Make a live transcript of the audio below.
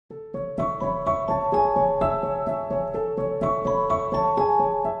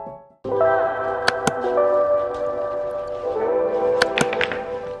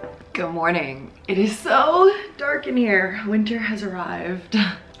morning. It is so dark in here. Winter has arrived.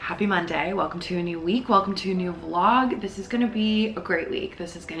 Happy Monday. Welcome to a new week. Welcome to a new vlog. This is gonna be a great week.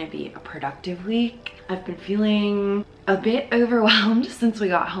 This is gonna be a productive week. I've been feeling a bit overwhelmed since we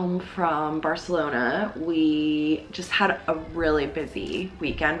got home from Barcelona. We just had a really busy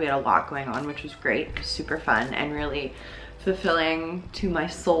weekend. We had a lot going on, which was great. It was super fun and really fulfilling to my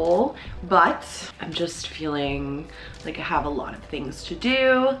soul, but I'm just feeling like I have a lot of things to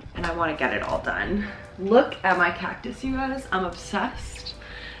do and I want to get it all done. Look at my cactus, you guys. I'm obsessed.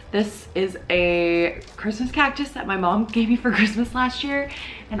 This is a Christmas cactus that my mom gave me for Christmas last year,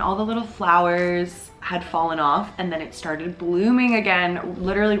 and all the little flowers had fallen off and then it started blooming again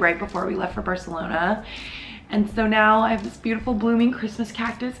literally right before we left for Barcelona. And so now I have this beautiful blooming Christmas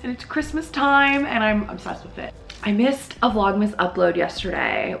cactus and it's Christmas time and I'm obsessed with it. I missed a Vlogmas upload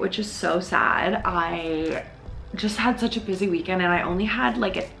yesterday, which is so sad. I just had such a busy weekend and I only had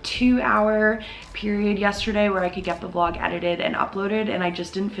like a 2-hour period yesterday where I could get the vlog edited and uploaded, and I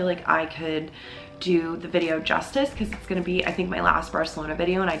just didn't feel like I could do the video justice because it's gonna be, I think, my last Barcelona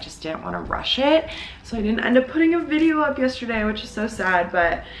video and I just didn't want to rush it. So I didn't end up putting a video up yesterday, which is so sad,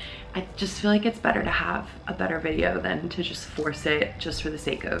 but I just feel like it's better to have a better video than to just force it just for the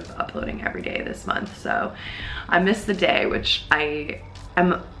sake of uploading every day this month. So I missed the day, which I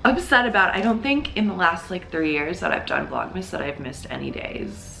am upset about. I don't think in the last like 3 years that I've done Vlogmas that I've missed any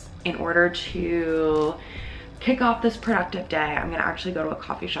days. In order to kick off this productive day, I'm gonna actually go to a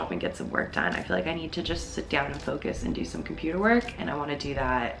coffee shop and get some work done. I feel like I need to just sit down and focus and do some computer work, and I wanna do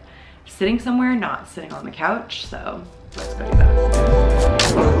that sitting somewhere, not sitting on the couch. So let's go do that.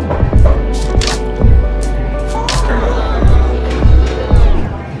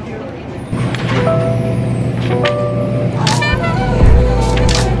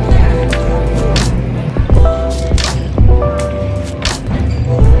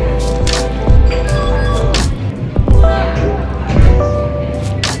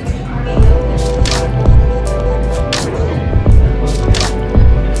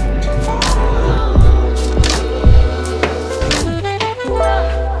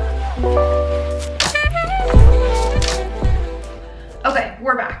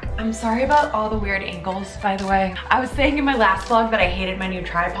 I'm sorry about all the weird angles, by the way. I was saying in my last vlog that I hated my new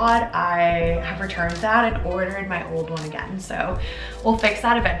tripod. I have returned that and ordered my old one again, so we'll fix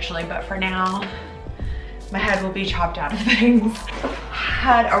that eventually, but for now, my head will be chopped out of things.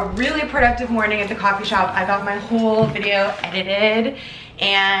 Had a really productive morning at the coffee shop. I got my whole video edited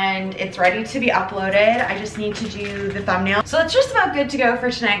and it's ready to be uploaded. I just need to do the thumbnail. So it's just about good to go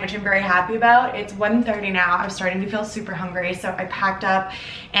for tonight, which I'm very happy about. It's 1:30 now. I'm starting to feel super hungry, so I packed up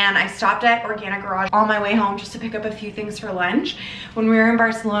and I stopped at Organic Garage on my way home just to pick up a few things for lunch. When we were in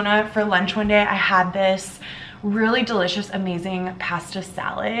Barcelona for lunch one day, I had this really delicious, amazing pasta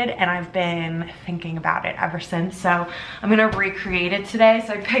salad, and I've been thinking about it ever since, so I'm gonna recreate it today.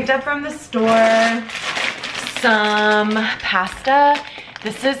 So I picked up from the store some pasta.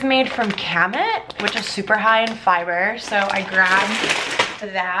 This is made from kamut, which is super high in fiber, so I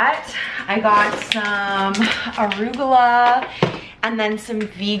grabbed that. I got some arugula and then some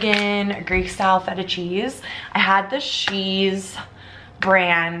vegan Greek style feta cheese. I had the cheese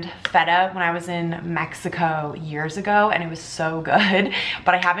brand feta when I was in Mexico years ago and it was so good,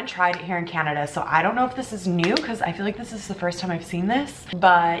 but I haven't tried it here in Canada, so I don't know if this is new because I feel like this is the first time I've seen this.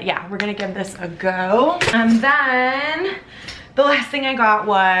 But yeah, we're gonna give this a go. And then the last thing I got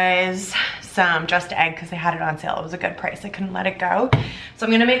was some Just Egg because they had it on sale. It was a good price. I couldn't let it go. So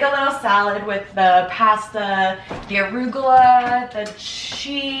I'm gonna make a little salad with the pasta, the arugula, the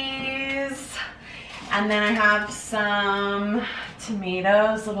cheese, and then I have some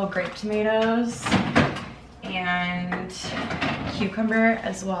tomatoes, little grape tomatoes, and cucumber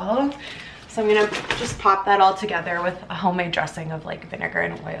as well. So I'm gonna just pop that all together with a homemade dressing of like vinegar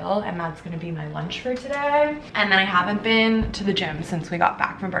and oil, and that's gonna be my lunch for today. And then I haven't been to the gym since we got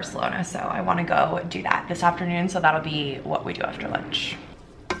back from Barcelona, so I wanna go do that this afternoon, so that'll be what we do after lunch.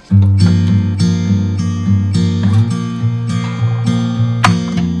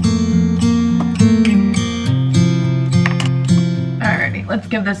 Let's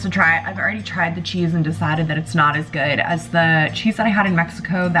give this a try. I've already tried the cheese and decided that it's not as good as the cheese that I had in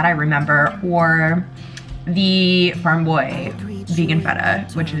Mexico that I remember, or the Farm Boy vegan feta,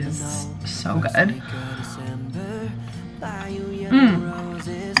 which is so good.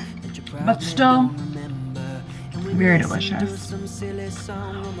 But still very delicious.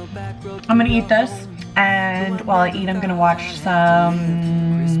 I'm gonna eat this, and while I eat, I'm gonna watch some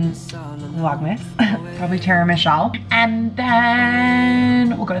Vlogmas, probably tiramisu, and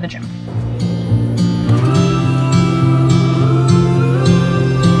then we'll go to the gym.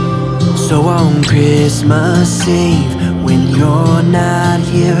 So on Christmas Eve, when you're not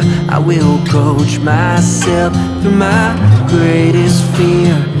here, I will coach myself through my greatest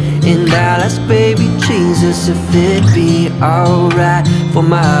fear. And I'll ask baby Jesus if it'd be alright for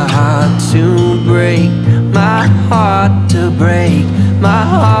my heart to break, my heart to break, my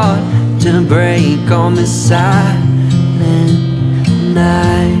heart to break on this silent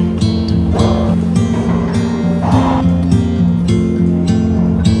night.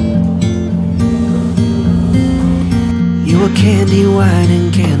 You were candy, wine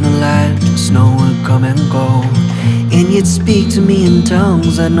and candlelight, snow would come and go, and you'd speak to me in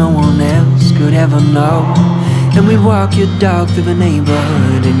tongues that no one else could ever know. And we'd walk your dog through the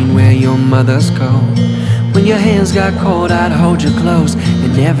neighborhood, and you'd wear your mother's coat. When your hands got cold, I'd hold you close,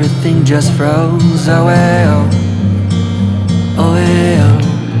 and everything just froze. Oh well, oh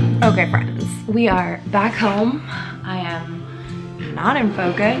well. Okay friends, we are back home. I am not in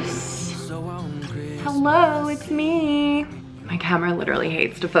focus. Hello, it's me. My camera literally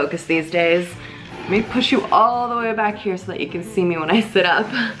hates to focus these days. Let me push you all the way back here so that you can see me when I sit up.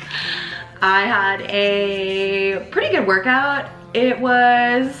 I had a pretty good workout. It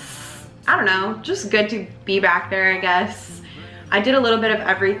was, I don't know, just good to be back there, I guess. I did a little bit of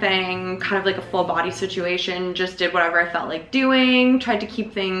everything, kind of like a full body situation, just did whatever I felt like doing, tried to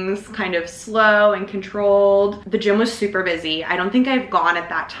keep things kind of slow and controlled. The gym was super busy. I don't think I've gone at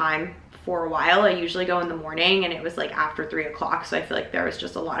that time for a while. I usually go in the morning and it was like after 3 o'clock, so I feel like there was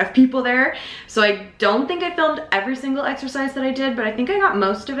just a lot of people there. So I don't think I filmed every single exercise that I did, but I think I got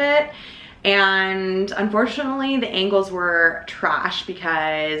most of it. And unfortunately the angles were trash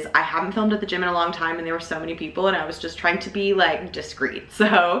because I haven't filmed at the gym in a long time and there were so many people and I was just trying to be like discreet.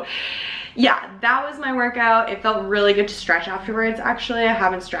 So yeah, that was my workout. It felt really good to stretch afterwards. Actually, I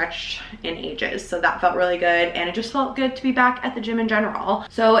haven't stretched in ages, so that felt really good, and it just felt good to be back at the gym in general.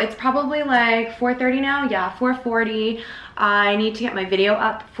 So it's probably like 4:30 now. Yeah, 4:40. I need to get my video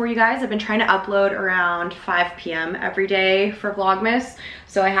up for you guys. I've been trying to upload around 5 p.m. every day for Vlogmas.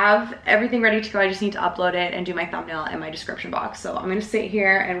 So I have everything ready to go. I just need to upload it and do my thumbnail and my description box. So I'm gonna sit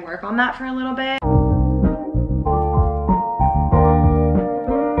here and work on that for a little bit.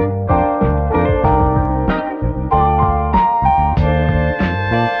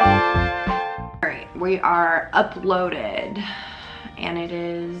 We are uploaded and it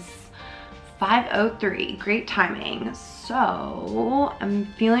is 5:03. Great timing. So I'm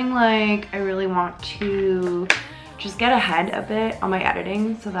feeling like I really want to just get ahead a bit on my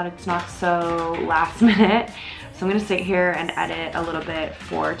editing so that it's not so last minute. So I'm gonna sit here and edit a little bit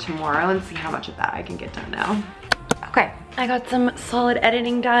for tomorrow and see how much of that I can get done now. Okay, I got some solid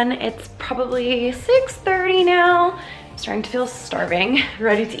editing done. It's probably 6:30 now. I'm starting to feel starving,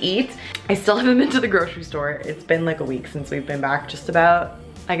 ready to eat. I still haven't been to the grocery store. It's been like a week since we've been back, just about.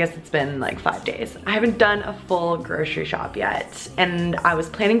 I guess it's been like 5 days. I haven't done a full grocery shop yet. And I was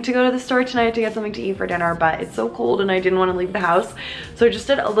planning to go to the store tonight to get something to eat for dinner, but it's so cold and I didn't want to leave the house. So I just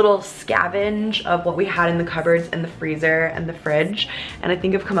did a little scavenge of what we had in the cupboards and the freezer and the fridge. And I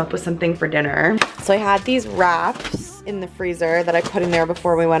think I've come up with something for dinner. So I had these wraps in the freezer that I put in there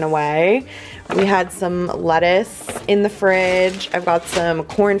before we went away. We had some lettuce in the fridge. I've got some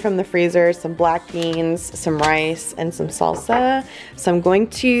corn from the freezer, some black beans, some rice, and some salsa. So I'm going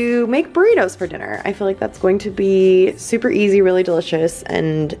to make burritos for dinner. I feel like that's going to be super easy, really delicious,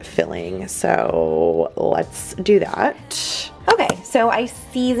 and filling. So let's do that. Okay, so I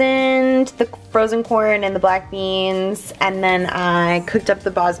seasoned the frozen corn and the black beans, and then I cooked up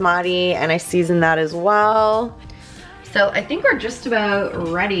the basmati and I seasoned that as well. So I think we're just about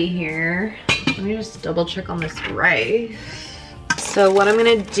ready here. Let me just double check on this rice. So what I'm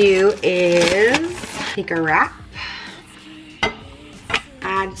gonna do is take a wrap,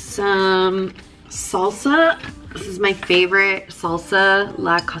 add some salsa. This is my favorite salsa,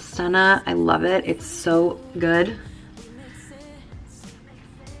 La Costana. I love it, it's so good.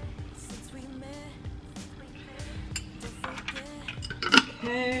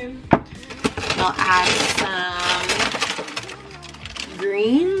 Okay, I'll add some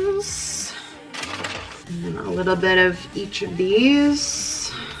greens and then a little bit of each of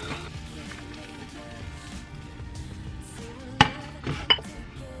these.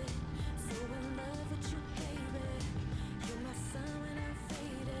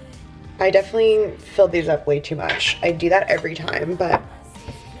 I definitely filled these up way too much. I do that every time, but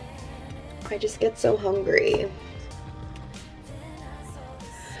I just get so hungry.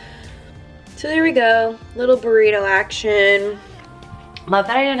 So there we go, little burrito action. Love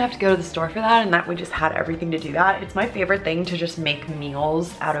that I didn't have to go to the store for that and that we just had everything to do that. It's my favorite thing to just make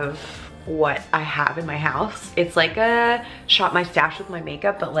meals out of what I have in my house. It's like a shop my stash with my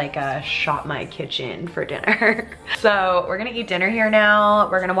makeup, but like a shop my kitchen for dinner. So we're gonna eat dinner here now.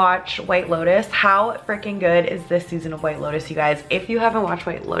 We're gonna watch White Lotus. How freaking good is this season of White Lotus, you guys? If you haven't watched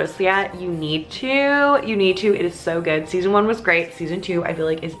White Lotus yet, you need to. It is so good. Season 1 was great. Season 2 I feel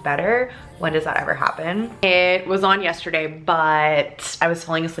like is better. When does that ever happen? It was on yesterday, but I was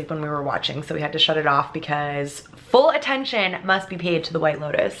falling asleep when we were watching, so we had to shut it off because full attention must be paid to the White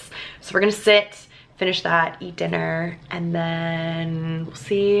Lotus. So we're gonna sit, finish that, eat dinner, and then we'll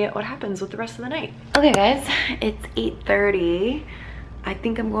see what happens with the rest of the night. Okay guys, it's 8:30. I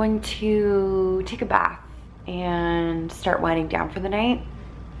think I'm going to take a bath and start winding down for the night.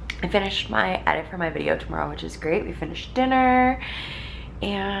 I finished my edit for my video tomorrow, which is great. We finished dinner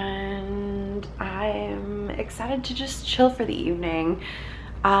and I'm excited to just chill for the evening.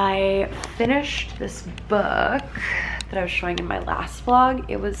 I finished this book that I was showing in my last vlog.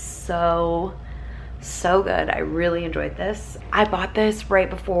 It was so good. I really enjoyed this. I bought this right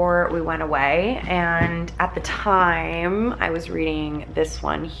before we went away, and at the time I was reading this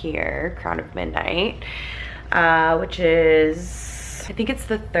one here, Crown of Midnight, which is, I think it's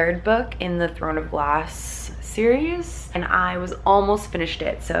the 3rd book in the Throne of Glass series, and I was almost finished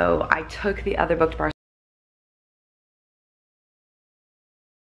it, so I took the other book tomorrow.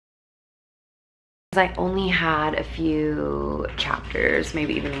 I only had a few chapters,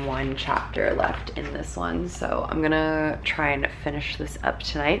 maybe even 1 chapter left in this one, so I'm gonna try and finish this up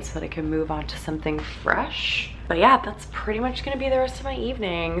tonight so that I can move on to something fresh. But yeah, that's pretty much gonna be the rest of my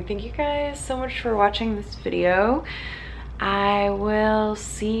evening. Thank you guys so much for watching this video. I will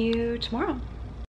see you tomorrow.